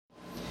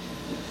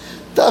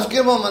Daf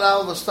Gimel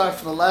Manal will start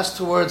from the last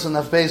two words on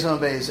Daf Beis on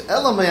Beis.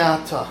 Ela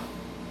me'ata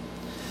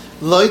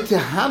lo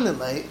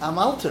tehanile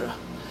amaltera.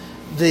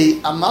 The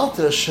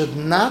amaltera should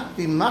not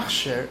be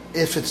machsher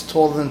if it's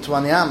taller than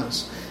 20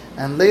 amas.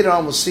 And later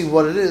on we'll see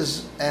what it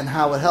is and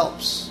how it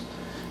helps.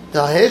 The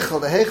heichel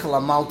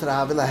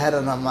amaltera havila had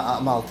an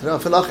amaltera.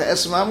 Filacha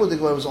esem amud,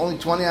 it was only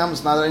 20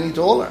 amas, not any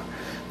taller.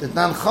 The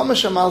nan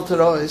chamash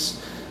amaltera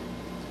is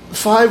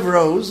 5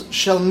 rows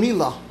shel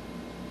mila,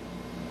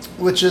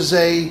 which is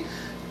a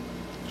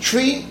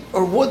tree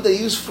or wood they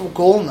use for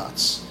gall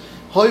nuts.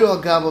 Hoyu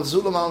al gab of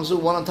zula malam zu,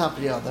 one on top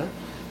of the other.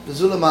 The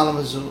zula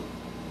malam zu.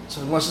 So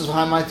the Gemara says,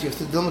 "V'hai ma'ati if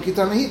the dilma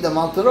kitanahi the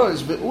maltero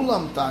is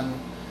be'ulam tanya."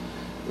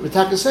 The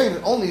Ritaka is saying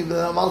that only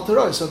the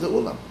maltero is of the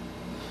ulam.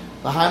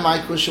 V'hai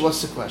ma'ikush,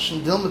 what's the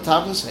question? Dilma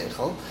tavnis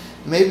heichel.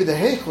 Maybe the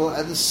heichel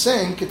had the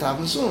same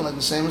kitavnis ulam, like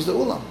the same as the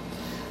ulam.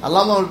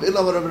 Alama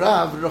ilam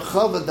rav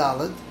rechav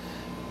dalad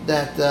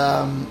that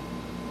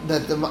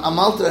the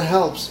amaltera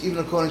helps even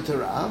according to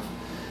Rav.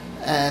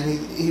 And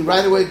he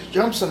right away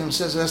jumps on him and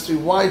says it has to be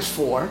wide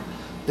 4.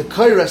 The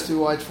koir has to be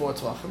wide 4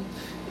 tvachim,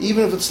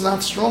 even if it's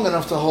not strong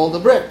enough to hold the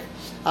brick.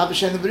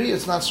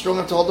 It's not strong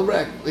enough to hold the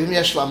brick. If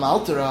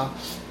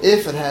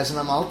it has an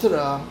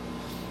amaltera,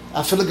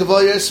 if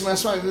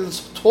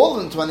it's taller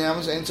than 20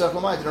 amas, you don't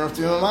have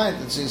to be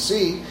reminded. So you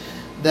see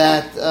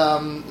that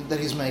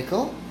he's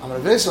mekel.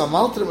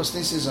 Amaltera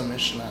is a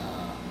mishnah.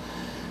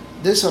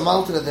 This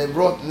amaltera they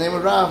brought the name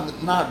of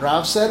Rav, not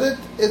Rav said it,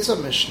 it's a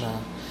mishnah.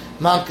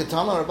 Man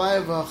Ketana,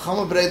 Rabbi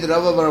Chama Brei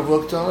Rava Bar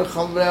Avuktan,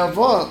 Chama Brei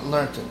Ava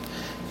learned it.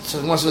 So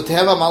it must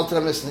have a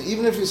Maltera Mishnah.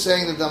 Even if you're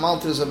saying that the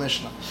Maltera is a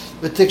Mishnah,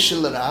 but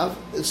Tikshil Rav,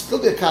 it's still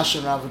be a Kasha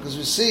in Rav, because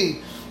we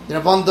see the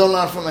Rabban don't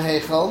learn from a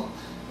Heichel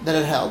that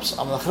it helps.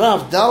 Amalach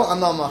Rav, Dal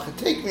Anamach,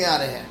 take me out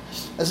of here.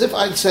 As if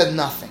I'd said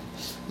nothing.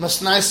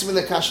 Must nice me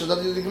the Kasha,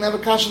 that you can have a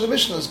Kasha in the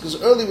Mishnahs, because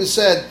earlier we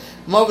said,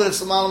 Movid it's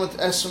the Malamat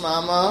Esrim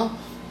Amma,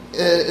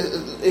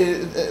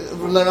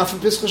 learn off from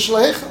Piskah Shel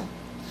Heichel.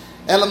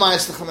 Elamai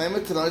is the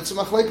Chameimet to know it's a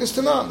machlekes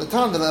to know. The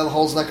time that it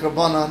holds like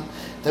Rabbanan,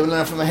 they will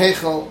learn from a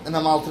Heichel, and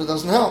a Malta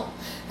doesn't help.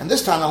 And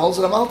this time it holds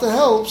that a Malta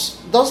helps,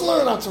 doesn't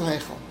learn out from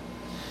Heichel.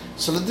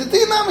 So the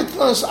dynamic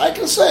knows, I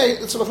can say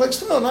it's a machlekes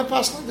to know, not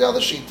passing like the other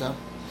Shita.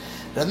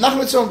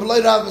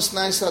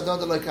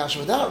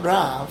 Without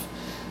Rav,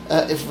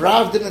 if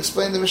Rav didn't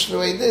explain the Mishnah the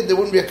way he did, there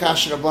wouldn't be a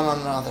Kasha Rabbanan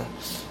and another.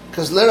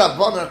 Because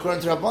Rabbanan,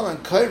 according to Rabbanan,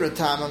 Kaira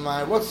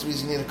Tamamai, what's the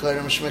reason you need a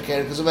Kaira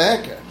Mishmekir? Because of a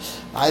Heker.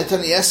 I tell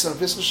you, yes, and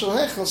Piskah Shel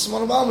Heichel,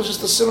 Simon Amal was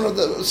just a simon of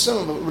the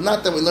simon, but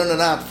not that we learn it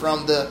out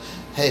from the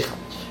Heichel.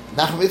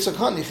 Nachum Yitzchak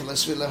Hanich,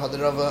 let's read like the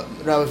Rabba,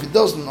 if he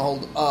doesn't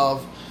hold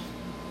of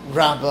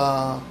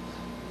Rabba,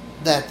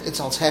 that it's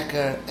als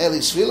Heker, Eli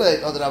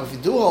Svile, or the Rabba, if you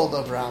do hold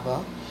of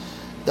Rabba,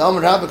 the Am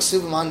Rabba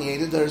Ksiv Man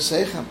Yedid, there is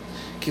Seichem.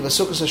 Ki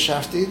Basukas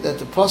HaShafti, that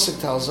the Pasuk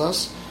tells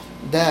us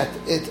that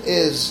it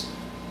is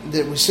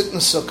that we sit in the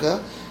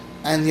sukkah,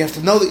 and you have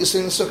to know that you're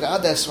sitting in the sukkah.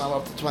 Ad esma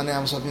up to 20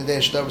 amos of midei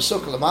shadar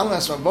sukkah. L'malam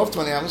esma above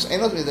 20 amos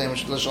ain't not midei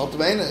shadar shal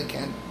tveina. You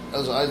can't,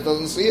 his eyes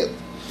doesn't see it.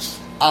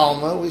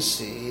 Alma, we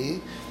see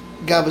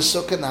gab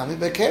sukkah nami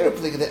bekera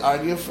plig. They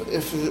argue if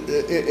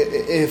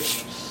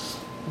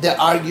they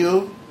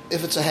argue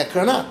if it's a heck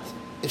or not.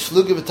 If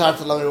lugi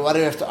b'tarta lamir, why do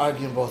you have to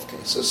argue in both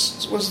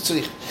cases? What's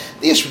the tzarich?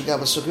 The issue gab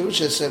sukkah, which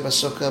is say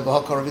basukkah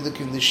b'hakar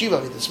vidukim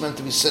l'shiva. It's meant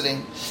to be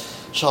sitting.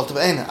 Shalt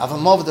be'ena.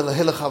 Avamov de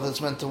lahilach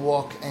that's meant to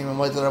walk. Aim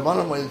moed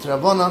rabbanon, moed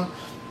rabbanon.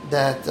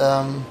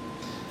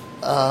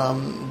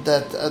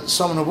 That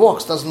someone who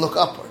walks doesn't look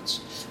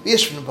upwards.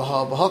 V'yishvin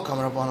b'ha kam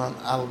rabbanon.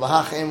 Av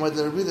b'hach aim moed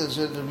rabbi. There's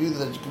a review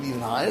that could be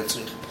even higher.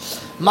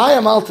 Maya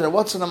malter.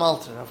 What's an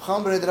amalter? Av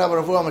cham b'rei rabba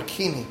ravu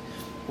amakini,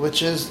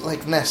 which is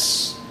like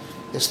nests.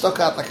 They're stuck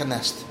out like a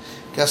nest.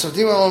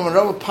 Kasavdim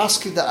amal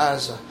paski da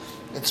arza.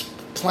 It's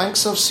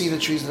planks of cedar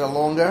trees that are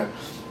longer,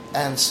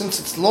 and since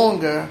it's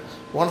longer,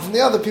 one from the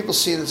other, people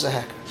see it as a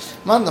hecker.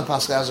 Mandan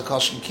pascha as a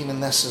koshin kina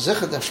nest is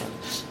different.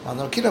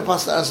 Mandan kina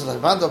pascha as a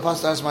mandan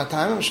pascha as my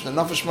time. The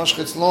nafesh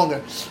mashket's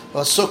longer.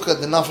 Or sukkah,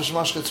 the nafesh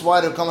mashket's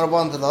wider. Come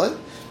around the light.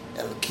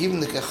 Even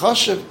the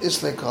kechashev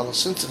is like color.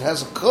 Since it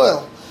has a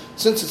coil,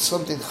 since it's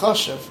something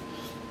chashev,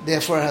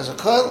 therefore it has a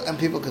coil, and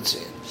people could see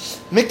it.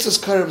 Mix is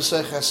kair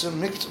b'seichesim.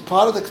 Mix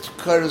part of the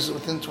kair is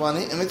within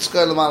 20, and mix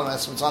kair l'malam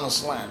esim. It's on a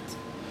slant.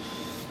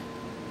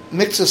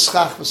 Mix is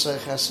schach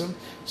b'seichesim.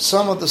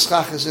 Some of the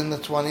schach is in the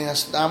 20.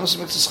 Amos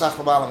mix the schach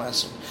l'malam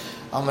esim.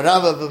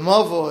 Amarava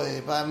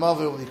b'mavoi, by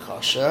mavoi will be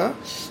kosher.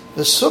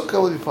 The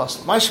sukkah will be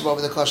possible. My shabbat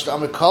with the kosher.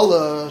 Amar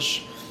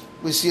kolosh,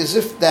 we see as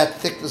if that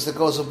thickness that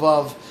goes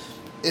above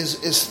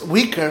is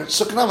weaker.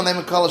 Sukkah nam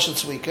name kolosh,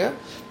 it's weaker.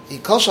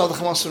 Because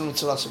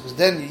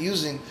then you're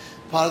using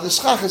part of the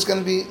schach is going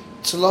to be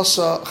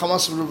tzilasa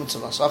chamas v'ruben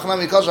tzilasa. Achanam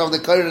because of the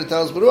kaira that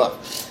tells beruach,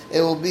 it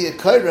will be a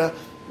kaira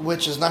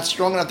which is not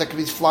strong enough that can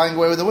be flying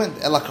away with the wind.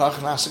 Elakach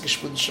nasik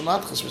ishpud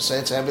shemat, because we say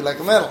it's heavy like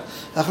a metal.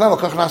 Achanam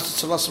akach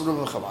nasik tzilasa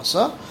v'ruben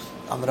chamasa.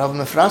 Amrav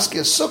mefraski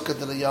is sukkah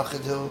to the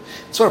yachid who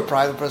it's for a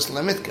private person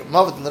lemitka.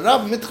 Mavet and the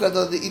Rav mitka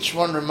that each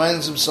one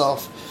reminds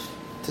himself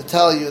to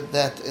tell you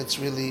that it's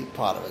really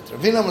part of it.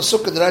 Ravina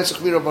Masukah D'Raisa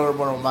Chvira Bar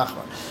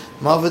Machmar.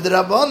 Mav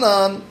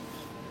D'Rabbanan.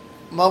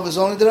 Mav is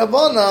only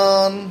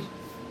D'Rabbanan.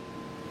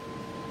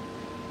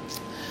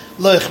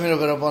 Lo Yechmira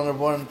B'Rabbanan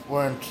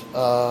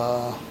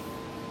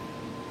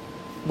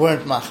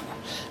weren't Machmar.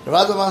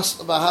 Rabbi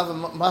Bahava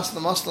Masna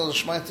Masna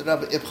L'Shmait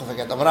Rabbi Ibcha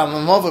Faget.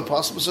 Amram Mav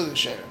possible Sukah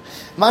Ksher.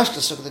 Mashka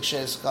Sukah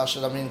Ksher is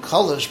Kasher. I mean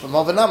Kolish, but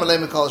Mav Nam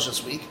Alei Kolish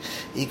this week.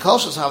 He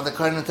Kolishas have the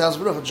Kohen tells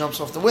Baruch and jumps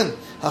off the wind.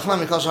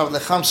 Hachnam Kolish have the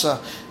Chamsa.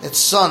 Its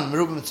sun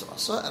Merubim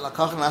Mitzvasa. And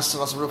Lakachan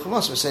Asavas Baruch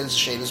Hamas. We say the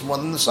shade is more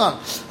than the sun.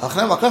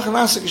 Hachnam Lakachan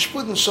Asik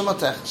Ishpud and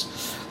Shumatechas.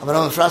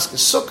 Amram Frask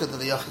is Sukkah that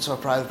the Yachid for a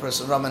private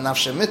person. Raman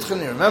Nafshe Mitchen.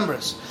 He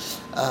remembers.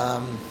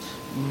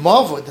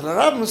 Mavod, the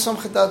Rabbim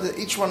Samchad,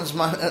 each one is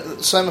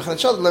Samech and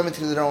each other, limited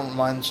to their own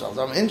mind themselves.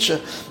 Incha,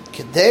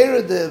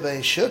 Kedera de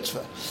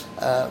Veishutva,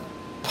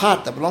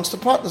 pot that belongs to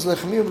partners,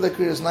 Lechemir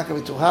Lekir is not going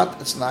to be too hot,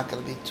 it's not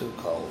going to be too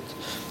cold.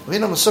 We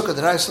know Masukah,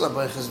 the Raisla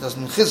Boiches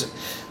doesn't chizik.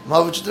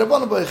 Mavod, the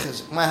Rabbana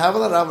Boichizik. My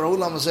Havala, Rav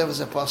Raula Mazev is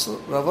apostle,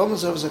 Rav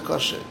Mazev is a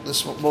kosher.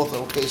 Both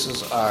of the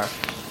cases are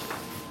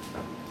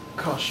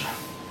kosher.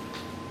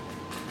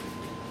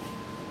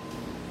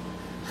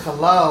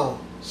 Halal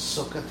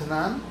Sukkah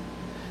Tanan.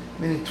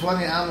 Meaning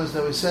 20 amas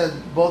that we said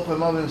both by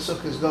Mavit and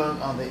Sukkah is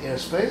going on the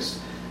airspace,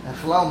 and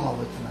Chalal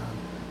Mavit Tanan.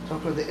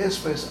 Talk about the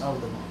airspace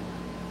of the Mavit.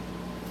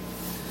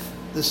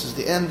 This is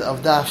the end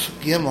of Daf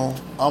Gimel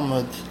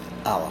Amud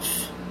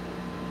Aleph.